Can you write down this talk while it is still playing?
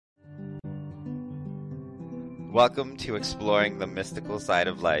Welcome to Exploring the Mystical Side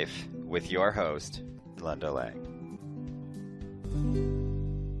of Life with your host, Linda Lang.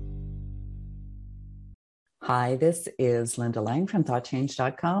 Hi, this is Linda Lang from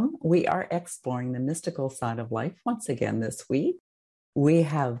ThoughtChange.com. We are exploring the mystical side of life once again this week. We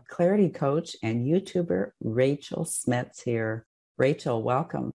have clarity coach and YouTuber Rachel Smets here. Rachel,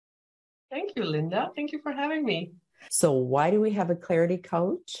 welcome. Thank you, Linda. Thank you for having me. So why do we have a clarity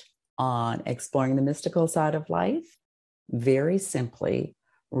coach on exploring the mystical side of life? Very simply,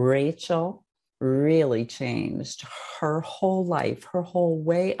 Rachel really changed her whole life, her whole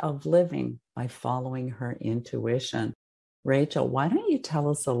way of living by following her intuition. Rachel, why don't you tell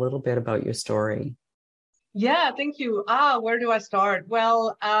us a little bit about your story? Yeah, thank you. Where do I start?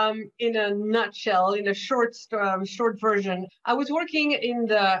 Well, in a nutshell, in a short version, I was working in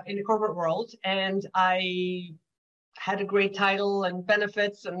the corporate world, and I had a great title and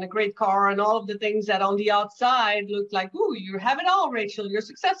benefits and a great car and all of the things that on the outside looked like, ooh, you have it all, Rachel. You're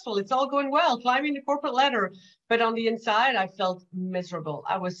successful. It's all going well, climbing the corporate ladder. But on the inside, I felt miserable.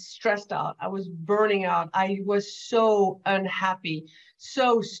 I was stressed out. I was burning out. I was so unhappy,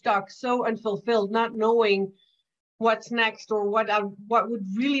 so stuck, so unfulfilled, not knowing what's next or what would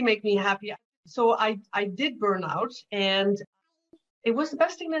really make me happy. So I did burn out, and it was the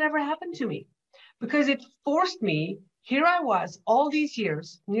best thing that ever happened to me, because it forced me. Here I was all these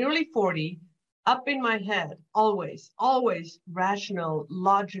years, nearly 40, up in my head, always rational,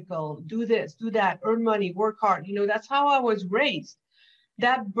 logical, do this, do that, earn money, work hard. That's how I was raised.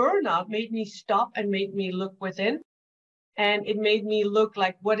 That burnout made me stop and made me look within. And it made me look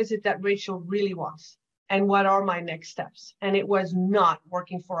like, what is it that Rachel really wants? And what are my next steps? And it was not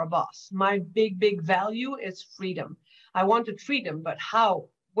working for a boss. My big value is freedom. I wanted freedom, but how?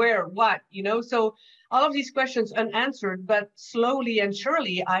 Where, what, so all of these questions unanswered, but slowly and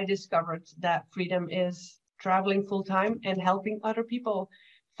surely I discovered that freedom is traveling full time and helping other people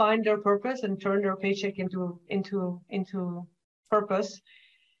find their purpose and turn their paycheck into purpose.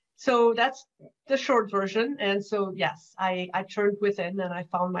 So that's the short version. And so, yes, I turned within and I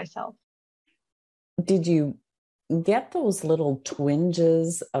found myself. Did you get those little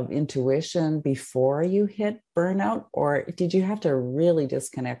twinges of intuition before you hit burnout, or did you have to really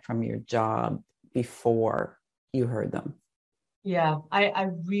disconnect from your job before you heard them? Yeah, I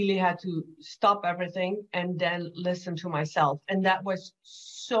really had to stop everything and then listen to myself. And that was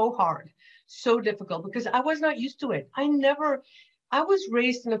so hard, so difficult, because I was not used to it. I was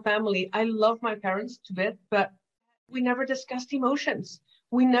raised in a family. I love my parents to bit, but we never discussed emotions.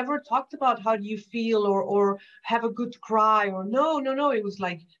 We never talked about how do you feel or have a good cry or no. It was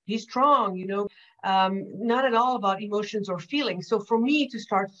like, be strong, not at all about emotions or feelings. So for me to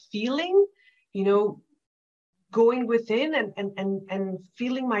start feeling, going within and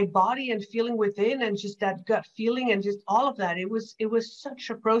feeling my body and feeling within and just that gut feeling and just all of that, it was such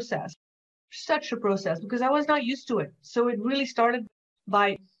a process because I was not used to it. So it really started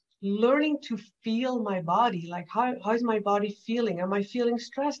by learning to feel my body, like how's my body feeling? Am I feeling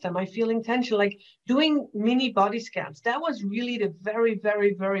stressed? Am I feeling tension? Like doing mini body scans. That was really the very,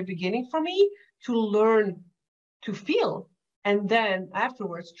 very, very beginning for me to learn to feel. And then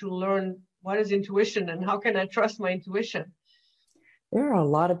afterwards to learn what is intuition and how can I trust my intuition? There are a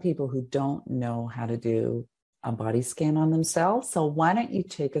lot of people who don't know how to do a body scan on themselves. So why don't you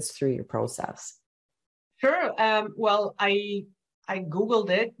take us through your process? Sure. Well, I Googled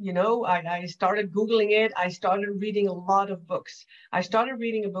it, I started Googling it. I started reading a lot of books. I started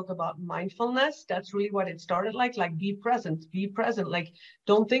reading a book about mindfulness. That's really what it started like be present, like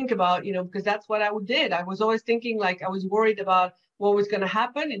don't think about, because that's what I did. I was always thinking, like I was worried about what was going to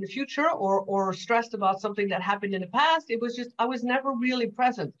happen in the future or stressed about something that happened in the past. It was just, I was never really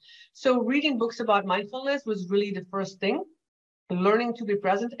present. So reading books about mindfulness was really the first thing, learning to be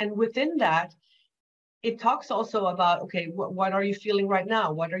present. And within that, it talks also about, okay, what are you feeling right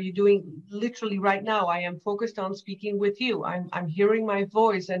now? What are you doing literally right now? I am focused on speaking with you. I'm hearing my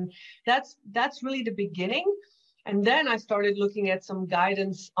voice. And that's really the beginning. And then I started looking at some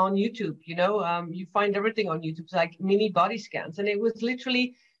guidance on YouTube. You find everything on YouTube, it's like mini body scans. And it was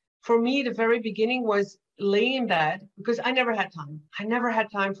literally, for me, the very beginning was laying in bed because I never had time. I never had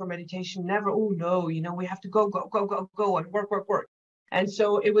time for meditation. Never. Oh no, we have to go and work. And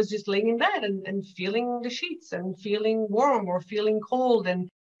so it was just laying in bed and feeling the sheets and feeling warm or feeling cold. And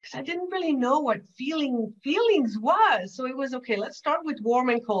because I didn't really know what feelings was. So it was, okay, let's start with warm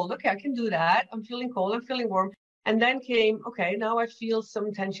and cold. Okay, I can do that. I'm feeling cold, I'm feeling warm. And then came, okay, now I feel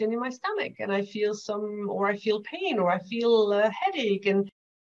some tension in my stomach and I feel pain or I feel a headache. And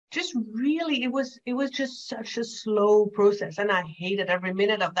just really, it was just such a slow process. And I hated every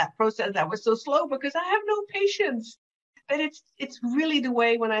minute of that process that was so slow because I have no patience. But it's really the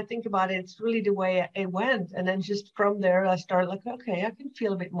way, when I think about it, it's really the way it went. And then just from there, I started like, okay, I can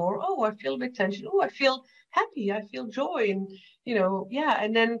feel a bit more. Oh, I feel a bit tension. Oh, I feel happy. I feel joy. And, yeah.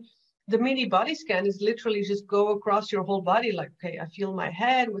 And then the mini body scan is literally just go across your whole body. Like, okay, I feel my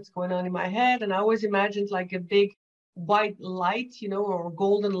head, what's going on in my head. And I always imagined like a big white light, or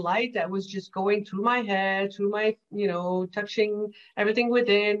golden light that was just going through my head, through my, touching everything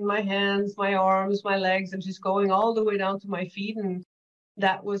within my hands, my arms, my legs, and just going all the way down to my feet. And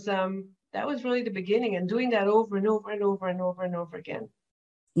that was really the beginning, and doing that over and over and over and over and over again.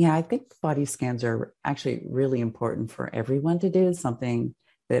 Yeah, I think body scans are actually really important for everyone to do. Something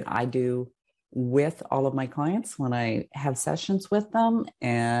that I do with all of my clients when I have sessions with them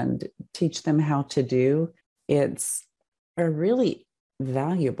and teach them how to do. It's a really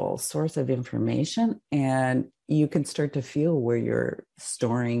valuable source of information, and you can start to feel where you're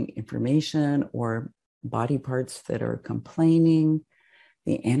storing information or body parts that are complaining,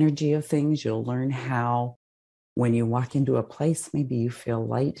 the energy of things. You'll learn how, when you walk into a place, maybe you feel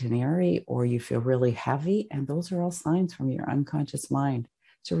light and airy, or you feel really heavy, and those are all signs from your unconscious mind.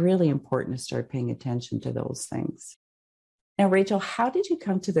 It's really important to start paying attention to those things. Now, Rachel, how did you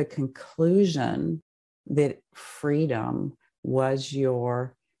come to the conclusion that freedom was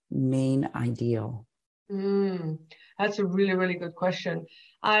your main ideal? That's a really, really good question.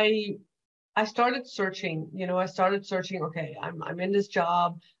 I started searching, okay, I'm in this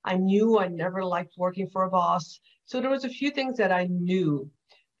job. I knew I never liked working for a boss. So there was a few things that I knew,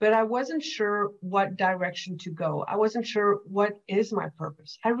 but I wasn't sure what direction to go. I wasn't sure what is my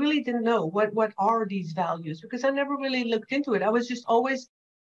purpose. I really didn't know what are these values, because I never really looked into it. I was just always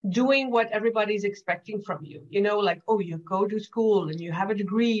doing what everybody's expecting from you, like, oh, you go to school and you have a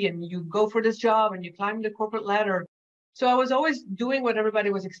degree and you go for this job and you climb the corporate ladder. So I was always doing what everybody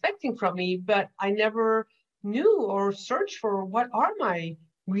was expecting from me, but I never knew or searched for what are my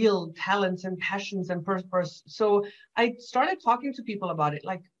real talents and passions and purpose. So I started talking to people about it.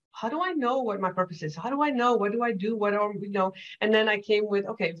 Like, how do I know what my purpose is? How do I know? What do I do? What are, and then I came with,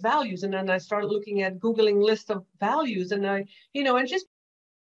 okay, values. And then I started looking at Googling list of values, and and just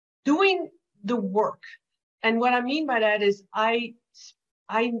doing the work. And what I mean by that is I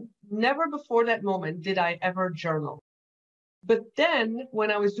never before that moment did I ever journal. But then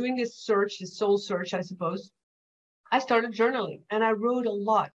when I was doing this search, this soul search, I suppose, I started journaling, and I wrote a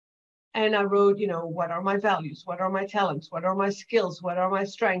lot. And I wrote, what are my values? What are my talents? What are my skills? What are my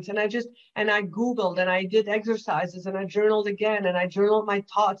strengths? And I Googled, and I did exercises, and I journaled again, and I journaled my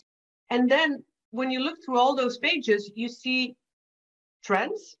thoughts. And then when you look through all those pages, you see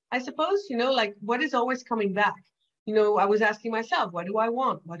trends, I suppose, like what is always coming back. I was asking myself, what do I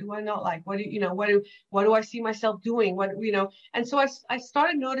want? What do I not like? What do I see myself doing? And so I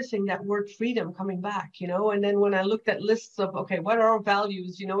started noticing that word freedom coming back, and then when I looked at lists of, okay, what are our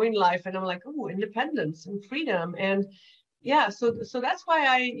values, in life? And I'm like, oh, independence and freedom. And yeah, so that's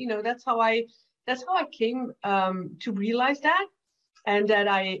why that's how I came to realize that. And that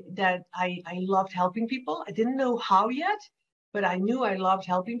I loved helping people. I didn't know how yet, but I knew I loved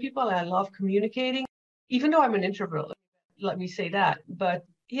helping people. I love communicating, even though I'm an introvert, let me say that. But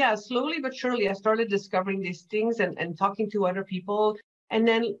yeah, slowly but surely, I started discovering these things and talking to other people. And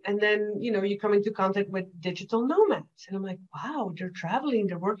then, you come into contact with digital nomads. And I'm like, wow, they're traveling,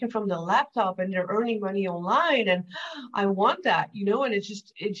 they're working from the laptop, and they're earning money online. And I want that, and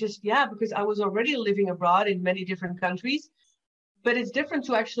it just, yeah, because I was already living abroad in many different countries. But it's different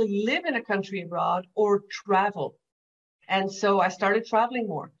to actually live in a country abroad or travel. And so I started traveling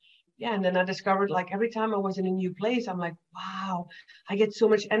more. Yeah. And then I discovered, like, every time I was in a new place, I'm like, wow, I get so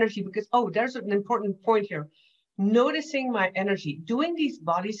much energy because, oh, there's an important point here. Noticing my energy, doing these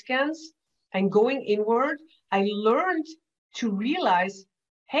body scans and going inward, I learned to realize,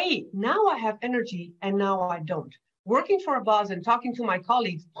 hey, now I have energy and now I don't. Working for a boss and talking to my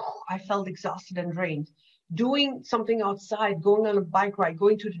colleagues, I felt exhausted and drained. Doing something outside, going on a bike ride,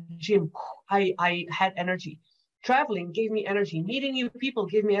 going to the gym, I had energy. Traveling gave me energy. Meeting new people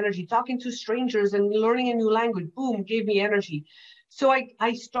gave me energy. Talking to strangers and learning a new language, boom, gave me energy. So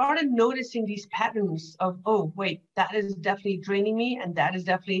I started noticing these patterns of, oh, wait, that is definitely draining me. And that is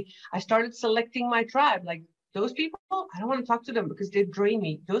definitely, I started selecting my tribe. Like, those people, I don't want to talk to them because they drain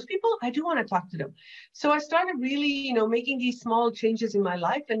me. Those people, I do want to talk to them. So I started really, making these small changes in my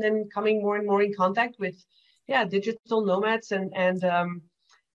life, and then coming more and more in contact with, digital nomads and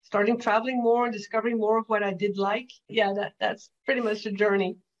starting traveling more and discovering more of what I did like. Yeah, that's pretty much the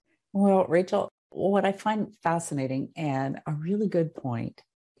journey. Well, Rachel, what I find fascinating and a really good point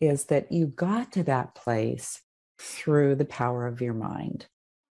is that you got to that place through the power of your mind.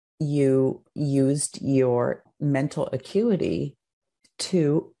 You used your mental acuity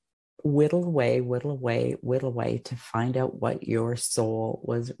to whittle away to find out what your soul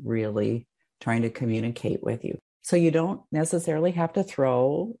was really trying to communicate with you. So you don't necessarily have to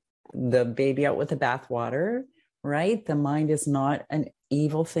throw the baby out with the bathwater, right? The mind is not an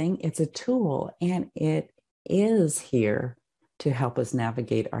evil thing. It's a tool, and it is here to help us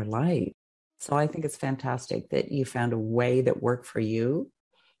navigate our life. So I think it's fantastic that you found a way that worked for you,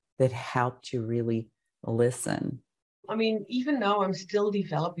 that helped you really listen. I mean, even now I'm still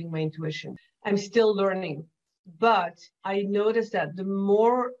developing my intuition. I'm still learning. But I notice that the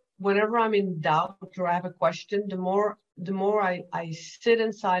more, whenever I'm in doubt or I have a question, the more I sit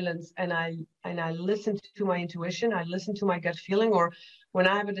in silence and I listen to my intuition, I listen to my gut feeling, or when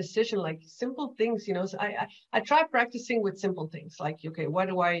I have a decision, like simple things, so I try practicing with simple things like, okay, what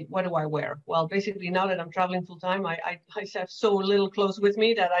do I wear? Well, basically now that I'm traveling full time, I have so little clothes with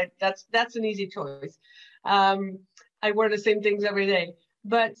me that that's an easy choice. I wear the same things every day.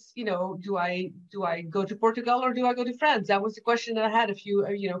 But, do I go to Portugal or do I go to France? That was the question that I had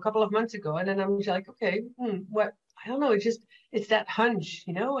a couple of months ago. And then I'm like, okay, what? I don't know. It's that hunch,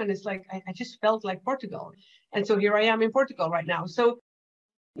 and it's like, I just felt like Portugal. And so here I am in Portugal right now. So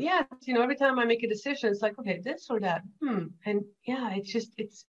yeah, every time I make a decision, it's like, okay, this or that. And yeah,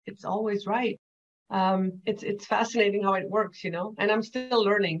 it's always right. It's fascinating how it works, and I'm still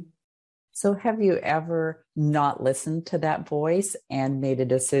learning. So have you ever not listened to that voice and made a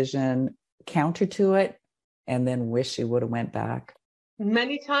decision counter to it and then wish you would have went back?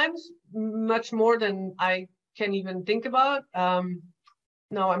 Many times, much more than I can even think about. Now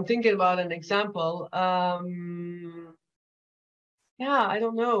I'm thinking about an example. Yeah, I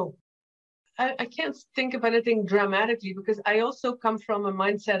don't know. I can't think of anything dramatically because I also come from a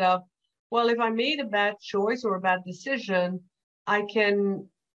mindset of, well, if I made a bad choice or a bad decision, I can,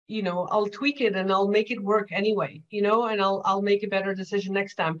 I'll tweak it and I'll make it work anyway, and I'll make a better decision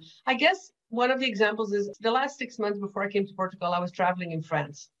next time. I guess one of the examples is the last 6 months before I came to Portugal, I was traveling in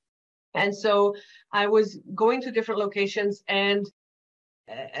France. And so I was going to different locations, and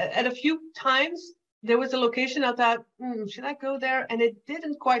at a few times there was a location I thought, should I go there? And it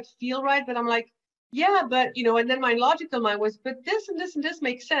didn't quite feel right, but I'm like, yeah, but, and then my logical mind was, but this and this and this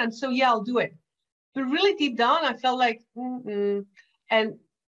makes sense. So yeah, I'll do it. But really deep down, I felt like,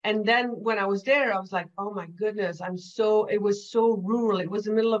 And then when I was there, I was like, oh my goodness, it was so rural. It was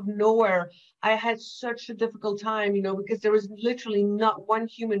the middle of nowhere. I had such a difficult time, because there was literally not one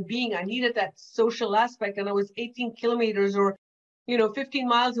human being. I needed that social aspect. And I was 18 kilometers or, 15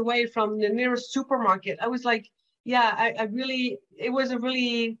 miles away from the nearest supermarket. I was like, yeah, it was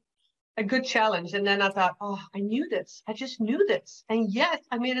a good challenge. And then I thought, oh, I knew this. I just knew this. And yet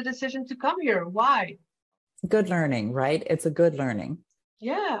I made a decision to come here. Why? Good learning, right? It's a good learning.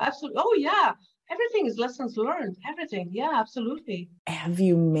 Yeah, absolutely. Oh, yeah. Everything is lessons learned. Everything. Yeah, absolutely. Have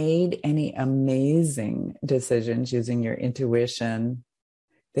you made any amazing decisions using your intuition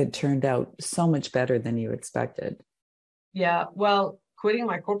that turned out so much better than you expected? Yeah. Well, quitting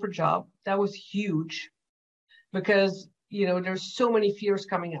my corporate job, that was huge because, there's so many fears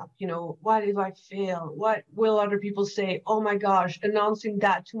coming up. What if I fail? What will other people say? Oh, my gosh, announcing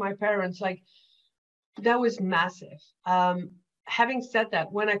that to my parents, like that was massive. Having said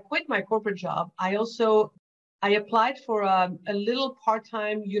that, when I quit my corporate job, I applied for a little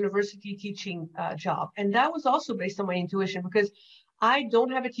part-time university teaching job. And that was also based on my intuition because I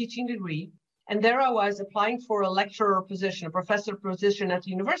don't have a teaching degree. And there I was applying for a lecturer position, a professor position at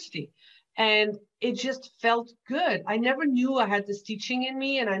the university. And it just felt good. I never knew I had this teaching in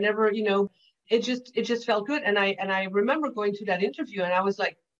me. And I never, it just felt good. And I remember going to that interview and I was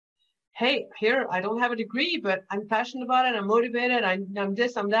like, hey, here, I don't have a degree, but I'm passionate about it. I'm motivated. I'm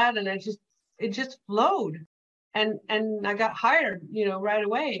this, I'm that. And it just flowed. And I got hired, right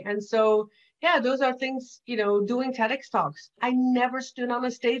away. And so, yeah, those are things, doing TEDx talks. I never stood on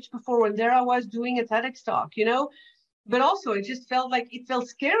a stage before and there I was doing a TEDx talk, but also it just felt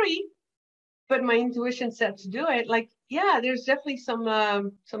scary, but my intuition said to do it. Like, yeah, there's definitely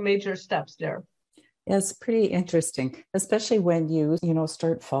some major steps there. It's pretty interesting, especially when you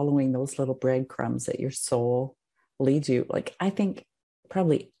start following those little breadcrumbs that your soul leads you. Like, I think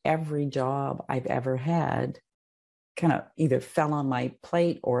probably every job I've ever had kind of either fell on my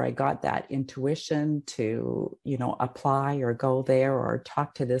plate or I got that intuition to, apply or go there or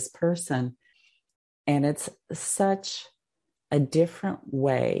talk to this person. And it's such a different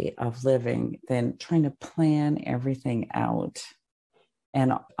way of living than trying to plan everything out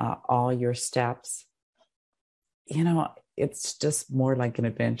and all your steps. it's just more like an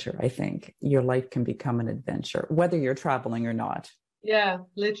adventure. I think your life can become an adventure, whether you're traveling or not. Yeah,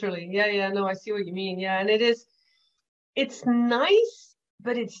 literally. Yeah. No, I see what you mean. Yeah. And it's nice,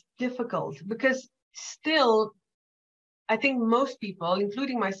 but it's difficult because still, I think most people,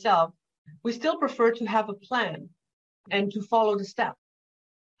 including myself, we still prefer to have a plan and to follow the steps.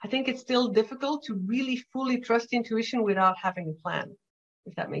 I think it's still difficult to really fully trust intuition without having a plan,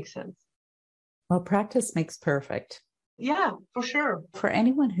 if that makes sense. Well, practice makes perfect. Yeah, for sure. For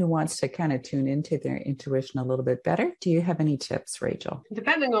anyone who wants to kind of tune into their intuition a little bit better, do you have any tips, Rachel?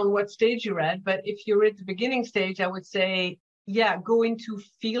 Depending on what stage you're at, but if you're at the beginning stage, I would say, yeah, go into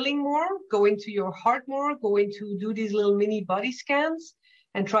feeling more, go into your heart more, go into do these little mini body scans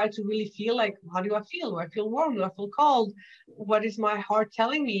and try to really feel like, how do I feel? Do I feel warm? Do I feel cold? What is my heart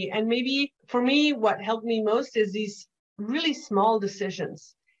telling me? And maybe for me, what helped me most is these really small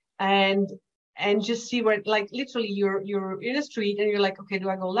decisions and just see where, like, literally you're in a street and you're like, okay, do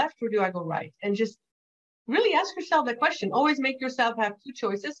I go left or do I go right? And just really ask yourself that question. Always make yourself have two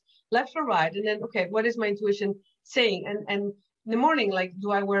choices, left or right. And then, okay, what is my intuition saying? And in the morning, like,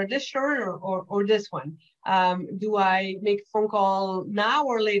 do I wear this shirt or this one? Do I make a phone call now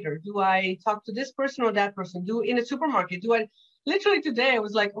or later? Do I talk to this person or that person? Do in a supermarket? Do I literally today I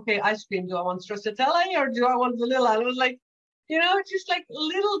was like, okay, ice cream. Do I want stracciatella or do I want vanilla? And I was like, just like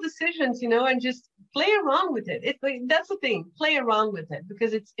little decisions, and just play around with it. That's the thing. Play around with it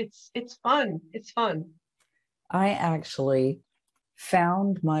because it's fun. It's fun. I actually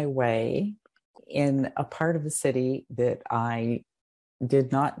found my way in a part of the city that I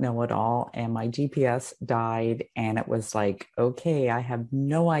did not know at all. And my GPS died. And it was like, okay, I have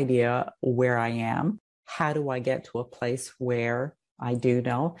no idea where I am. How do I get to a place where I do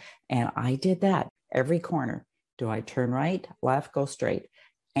know? And I did that every corner. Do I turn right, left, go straight?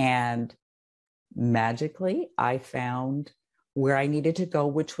 And magically, I found where I needed to go,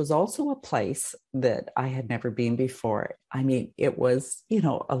 which was also a place that I had never been before. I mean, it was,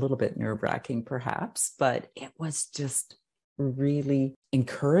 a little bit nerve-wracking perhaps, but it was just really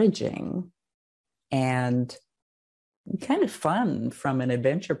encouraging and kind of fun from an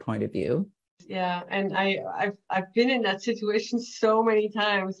adventure point of view. Yeah, and I've been in that situation so many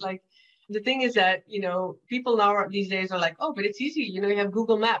times. Like, the thing is that, people now these days are like, oh, but it's easy. You have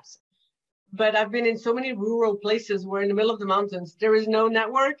Google Maps. But I've been in so many rural places where in the middle of the mountains, there is no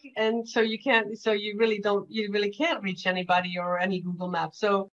network. And so you really can't reach anybody or any Google Maps.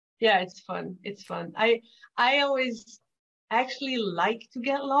 So yeah, it's fun. It's fun. I always actually like to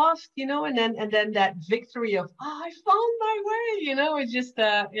get lost, and then that victory of, I found my way, it's just,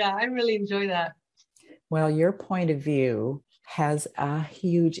 I really enjoy that. Well, your point of view has a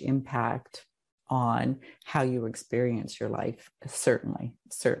huge impact on how you experience your life. Certainly.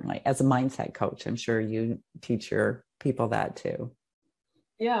 As a mindset coach, I'm sure you teach your people that too.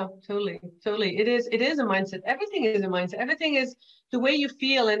 Yeah, totally. It is a mindset. Everything is a mindset. Everything is the way you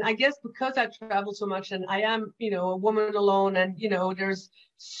feel. And I guess because I travel so much and I am, a woman alone and, there's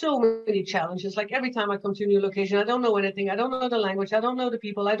so many challenges. Like every time I come to a new location, I don't know anything. I don't know the language. I don't know the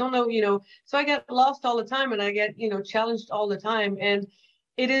people. I don't know, so I get lost all the time and I get, challenged all the time. And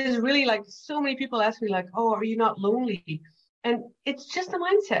it is really like so many people ask me like, oh, are you not lonely? And it's just a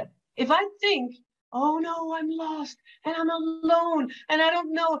mindset. If I think, oh no, I'm lost and I'm alone and I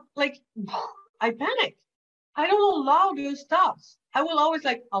don't know, like, I panic. I don't allow those thoughts. I will always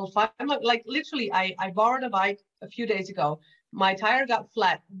I'll find, like literally, I borrowed a bike a few days ago. My tire got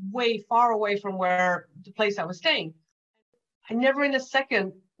flat way far away from where the place I was staying. I never in a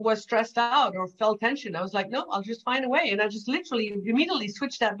second was stressed out or felt tension. I was like, no, I'll just find a way. And I just literally immediately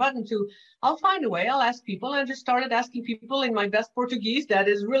switched that button to, I'll find a way. I'll ask people. And I just started asking people in my best Portuguese. That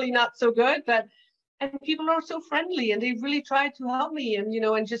is really not so good, and people are so friendly and they really tried to help me. And,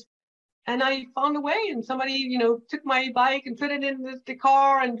 and I found a way and somebody, took my bike and put it in the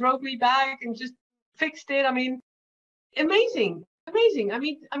car and drove me back and just fixed it. I mean, amazing. I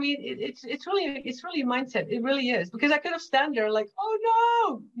mean, it's really a mindset. It really is, because I could have stand there like,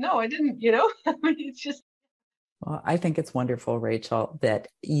 oh no, I didn't, I mean, it's just. Well, I think it's wonderful, Rachel, that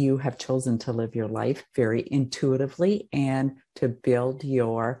you have chosen to live your life very intuitively and to build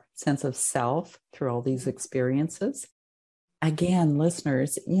your sense of self through all these experiences. Again,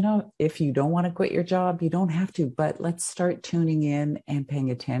 listeners, if you don't want to quit your job, you don't have to, but let's start tuning in and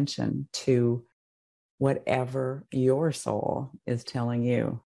paying attention to whatever your soul is telling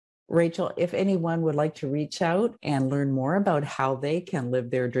you. Rachel, if anyone would like to reach out and learn more about how they can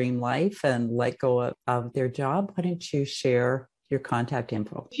live their dream life and let go of their job, why don't you share your contact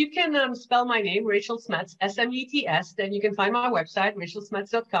info? If you can spell my name, Rachel Smets, Smets, then you can find my website,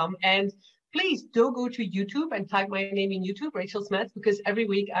 rachelsmets.com. And please do go to YouTube and type my name in YouTube, Rachel Smets, because every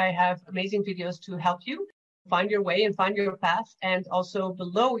week I have amazing videos to help you find your way and find your path. And also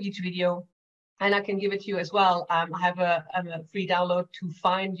below each video, and I can give it to you as well, I have a free download to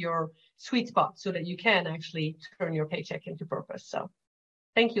find your sweet spot so that you can actually turn your paycheck into purpose. So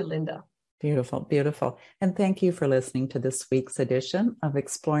thank you, Linda. Beautiful, beautiful. And thank you for listening to this week's edition of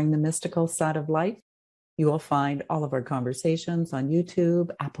Exploring the Mystical Side of Life. You will find all of our conversations on YouTube,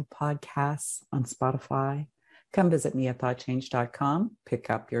 Apple Podcasts, on Spotify. Come visit me at thoughtchange.com,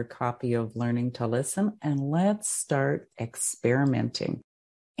 pick up your copy of Learning to Listen, and let's start experimenting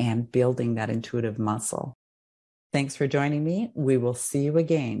and building that intuitive muscle. Thanks for joining me. We will see you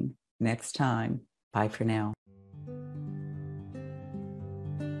again next time. Bye for now.